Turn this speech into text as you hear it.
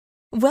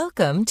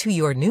Welcome to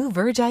your new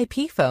Verge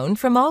IP phone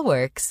from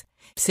Allworx.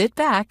 Sit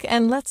back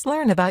and let's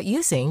learn about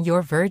using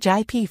your Verge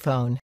IP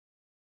phone.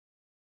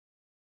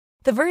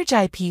 The Verge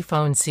IP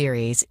phone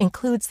series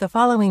includes the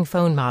following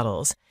phone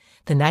models: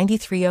 the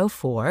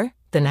 9304,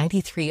 the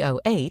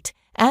 9308,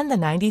 and the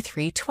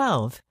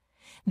 9312.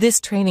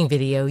 This training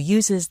video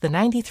uses the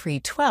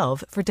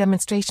 9312 for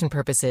demonstration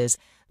purposes,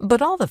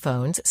 but all the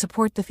phones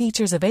support the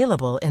features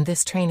available in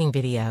this training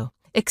video,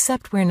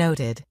 except where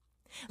noted.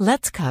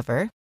 Let's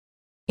cover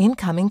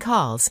incoming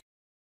calls,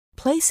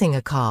 placing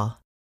a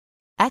call,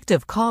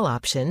 active call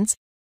options,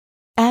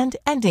 and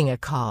ending a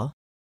call.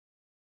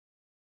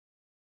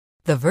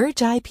 The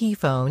Verge IP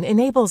phone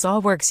enables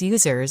Allworx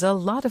users a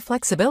lot of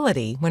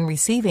flexibility when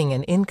receiving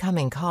an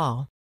incoming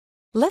call.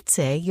 Let's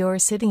say you're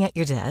sitting at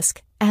your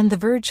desk and the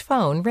Verge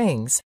phone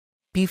rings.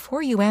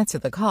 Before you answer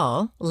the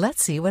call,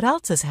 let's see what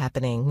else is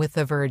happening with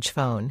the Verge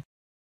phone.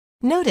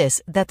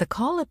 Notice that the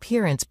Call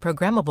Appearance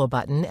Programmable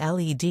button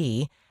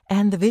LED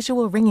and the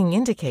visual ringing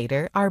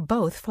indicator are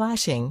both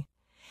flashing.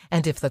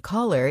 And if the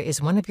caller is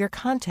one of your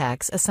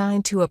contacts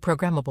assigned to a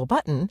programmable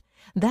button,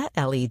 that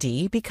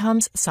LED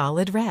becomes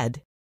solid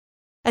red.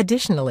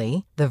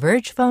 Additionally, the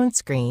Verge phone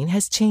screen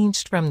has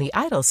changed from the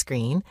idle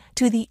screen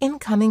to the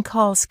incoming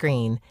call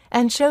screen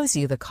and shows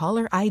you the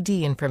caller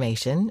ID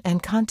information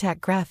and contact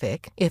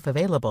graphic, if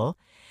available,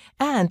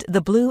 and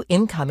the blue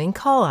incoming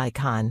call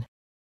icon.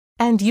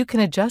 And you can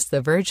adjust the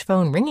Verge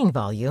phone ringing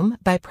volume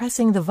by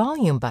pressing the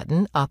volume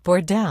button up or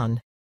down.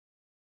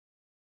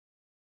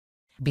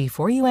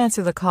 Before you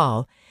answer the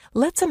call,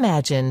 let's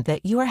imagine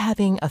that you are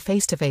having a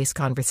face-to-face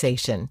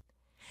conversation.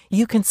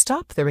 You can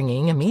stop the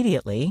ringing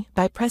immediately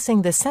by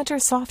pressing the center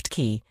soft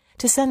key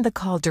to send the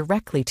call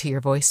directly to your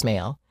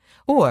voicemail,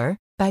 or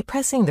by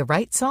pressing the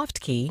right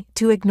soft key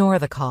to ignore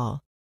the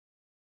call.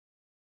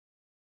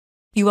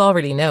 You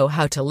already know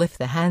how to lift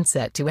the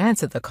handset to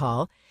answer the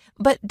call,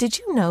 but did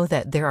you know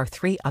that there are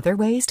 3 other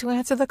ways to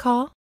answer the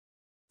call?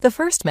 The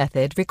first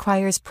method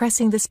requires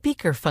pressing the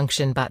speaker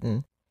function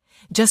button.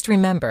 Just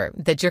remember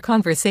that your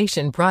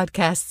conversation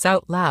broadcasts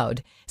out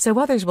loud, so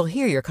others will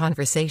hear your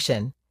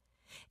conversation.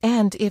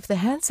 And if the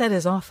handset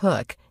is off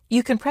hook,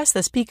 you can press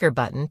the speaker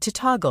button to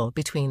toggle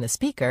between the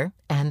speaker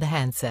and the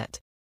handset.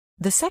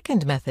 The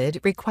second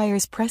method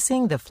requires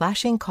pressing the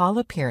flashing Call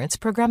Appearance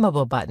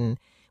Programmable button,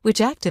 which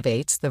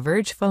activates the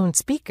Verge phone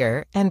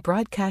speaker and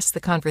broadcasts the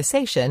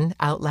conversation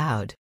out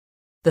loud.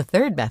 The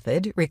third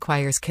method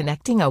requires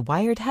connecting a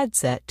wired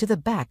headset to the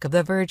back of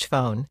the Verge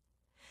phone.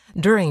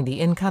 During the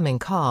incoming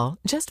call,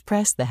 just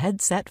press the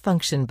headset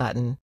function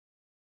button.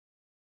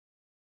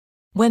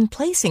 When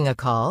placing a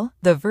call,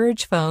 the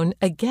Verge phone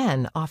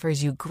again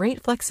offers you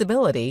great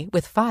flexibility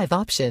with 5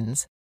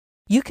 options.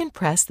 You can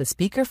press the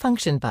speaker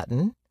function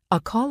button, a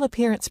Call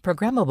Appearance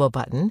Programmable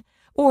button,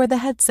 or the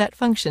headset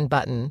function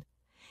button.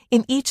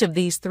 In each of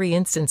these 3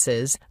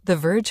 instances, the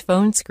Verge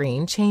phone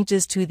screen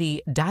changes to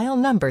the Dial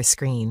Number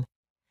screen.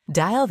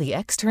 Dial the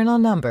external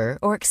number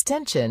or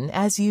extension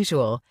as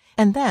usual,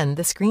 and then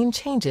the screen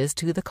changes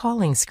to the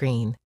calling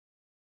screen.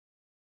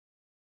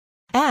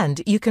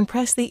 And you can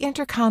press the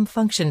Intercom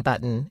function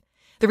button.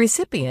 The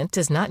recipient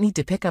does not need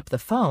to pick up the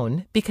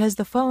phone because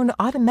the phone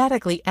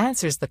automatically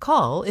answers the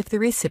call if the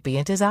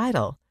recipient is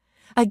idle.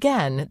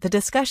 Again, the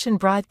discussion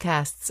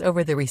broadcasts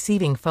over the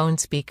receiving phone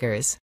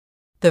speakers.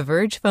 The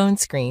Verge phone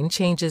screen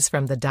changes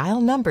from the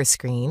Dial Number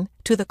screen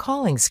to the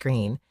calling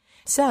screen,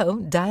 so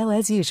dial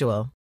as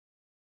usual.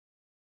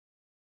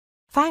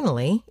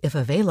 Finally, if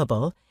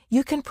available,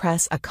 you can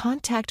press a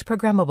Contact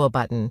Programmable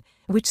button,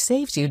 which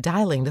saves you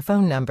dialing the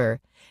phone number,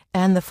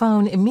 and the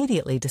phone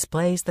immediately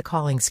displays the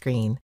calling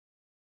screen.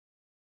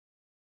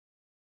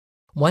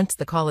 Once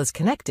the call is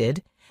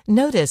connected,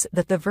 notice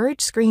that the Verge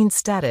screen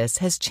status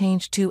has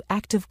changed to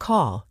Active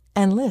Call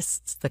and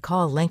lists the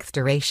call length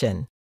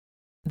duration.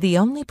 The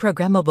only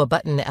programmable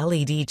button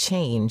LED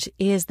change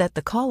is that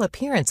the Call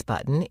Appearance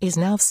button is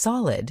now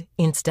solid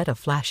instead of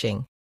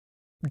flashing.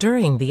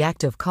 During the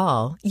active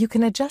call, you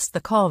can adjust the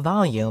call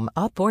volume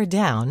up or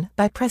down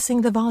by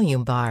pressing the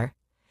volume bar.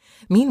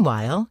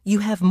 Meanwhile, you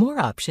have more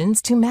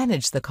options to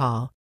manage the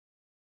call.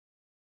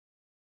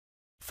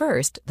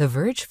 First, the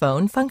Verge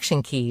phone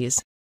function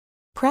keys.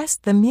 Press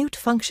the Mute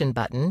function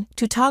button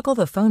to toggle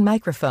the phone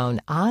microphone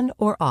on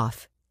or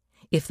off.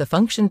 If the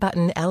function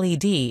button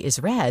LED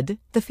is red,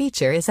 the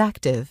feature is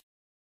active.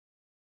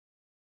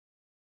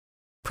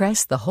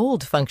 Press the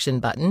Hold function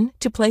button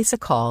to place a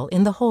call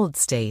in the hold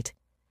state.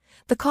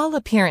 The Call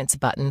Appearance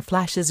button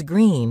flashes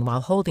green while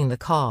holding the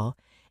call,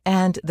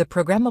 and the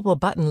programmable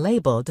button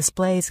label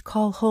displays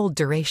call hold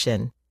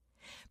duration.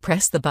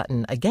 Press the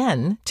button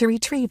again to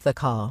retrieve the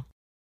call.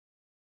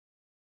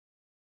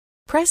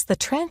 Press the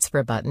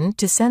Transfer button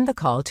to send the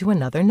call to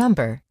another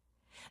number.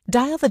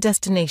 Dial the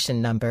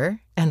destination number,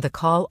 and the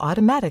call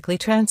automatically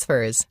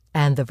transfers,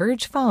 and the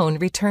Verge phone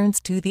returns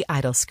to the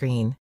idle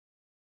screen.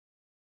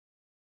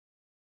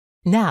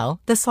 Now,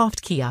 the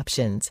soft key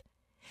options.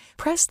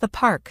 Press the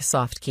Park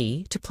soft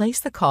key to place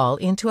the call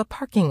into a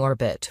parking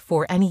orbit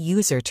for any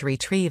user to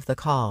retrieve the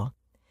call.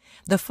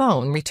 The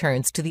phone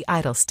returns to the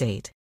idle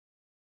state.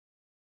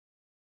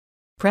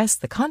 Press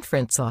the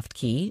Conference soft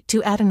key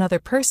to add another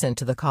person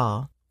to the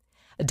call.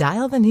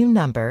 Dial the new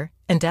number,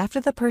 and after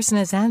the person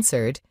has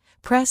answered,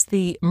 press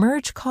the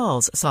Merge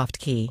Calls soft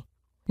key.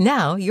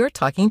 Now you're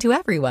talking to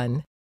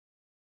everyone.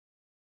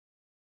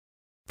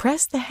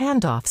 Press the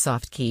Handoff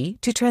soft key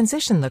to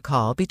transition the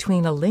call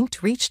between a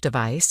linked Reach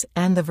device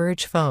and the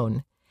Verge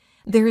phone.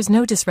 There is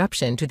no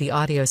disruption to the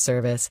audio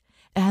service,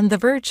 and the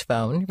Verge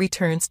phone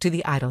returns to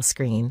the idle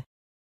screen.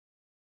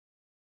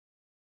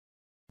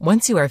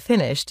 Once you are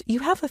finished, you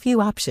have a few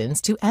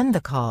options to end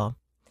the call.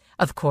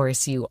 Of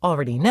course, you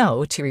already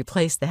know to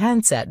replace the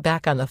handset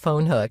back on the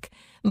phone hook,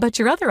 but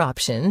your other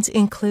options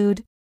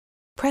include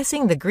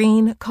pressing the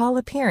green Call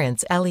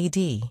Appearance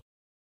LED.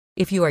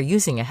 If you are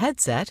using a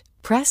headset,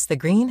 press the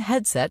green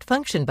Headset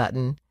function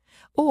button.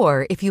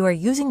 Or if you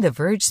are using the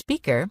Verge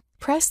speaker,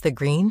 press the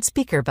green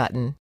Speaker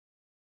button.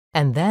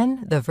 And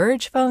then the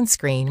Verge phone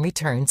screen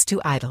returns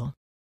to idle.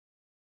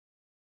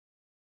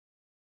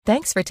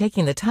 Thanks for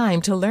taking the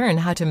time to learn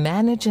how to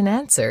manage and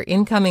answer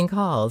incoming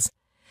calls.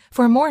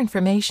 For more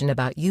information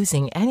about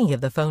using any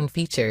of the phone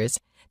features,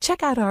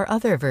 check out our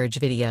other Verge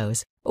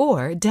videos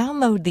or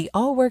download the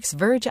Allworx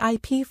Verge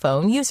IP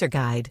Phone User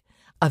Guide,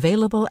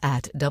 available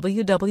at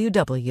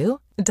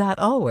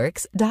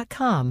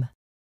www.allworx.com.